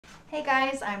Hey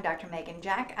guys, I'm Dr. Megan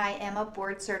Jack. I am a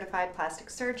board certified plastic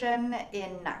surgeon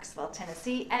in Knoxville,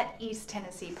 Tennessee at East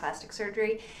Tennessee Plastic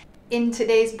Surgery. In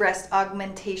today's Breast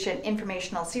Augmentation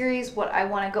Informational Series, what I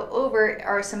want to go over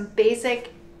are some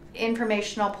basic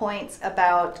informational points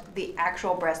about the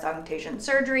actual breast augmentation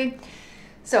surgery.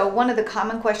 So one of the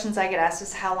common questions I get asked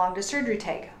is, how long does surgery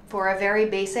take? For a very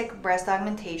basic breast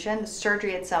augmentation, the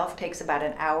surgery itself takes about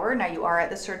an hour. Now you are at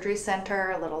the surgery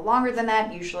center a little longer than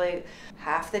that, usually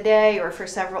half the day or for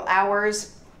several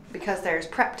hours, because there's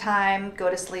prep time, go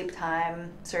to sleep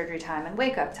time, surgery time, and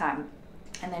wake up time.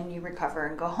 And then you recover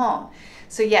and go home.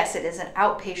 So yes, it is an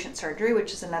outpatient surgery,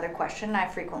 which is another question I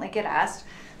frequently get asked.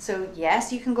 So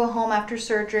yes, you can go home after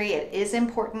surgery. It is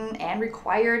important and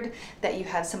required that you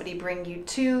have somebody bring you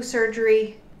to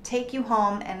surgery, take you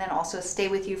home, and then also stay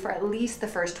with you for at least the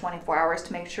first 24 hours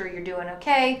to make sure you're doing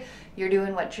okay, you're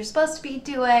doing what you're supposed to be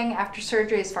doing after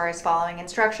surgery as far as following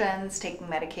instructions, taking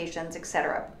medications,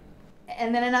 etc.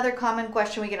 And then another common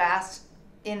question we get asked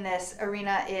in this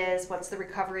arena is, what's the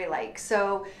recovery like?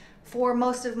 So for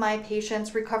most of my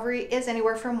patients, recovery is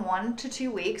anywhere from 1 to 2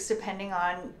 weeks, depending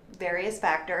on various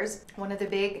factors. One of the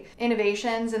big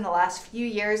innovations in the last few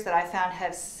years that I found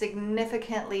have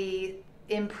significantly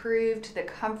improved the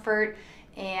comfort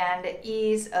and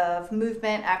ease of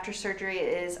movement after surgery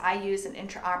is I use an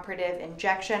intraoperative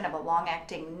injection of a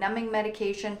long-acting numbing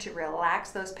medication to relax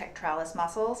those pectoralis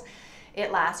muscles.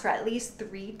 It lasts for at least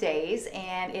 3 days,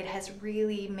 and it has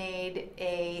really made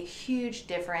a huge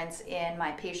difference in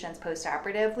my patients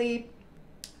postoperatively.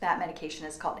 That medication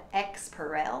is called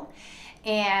Exparel,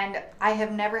 and I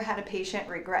have never had a patient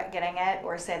regret getting it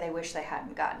or say they wish they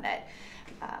hadn't gotten it.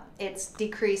 It's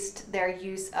decreased their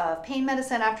use of pain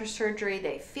medicine after surgery.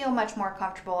 They feel much more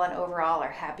comfortable and overall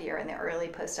are happier in the early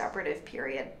postoperative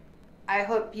period. I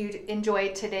hope you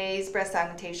enjoyed today's Breast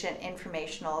Augmentation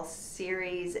Informational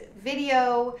Series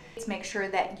video. Please make sure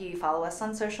that you follow us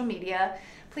on social media.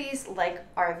 Please like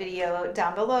our video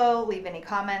down below, leave any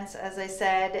comments, as I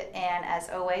said, and as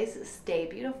always, stay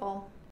beautiful.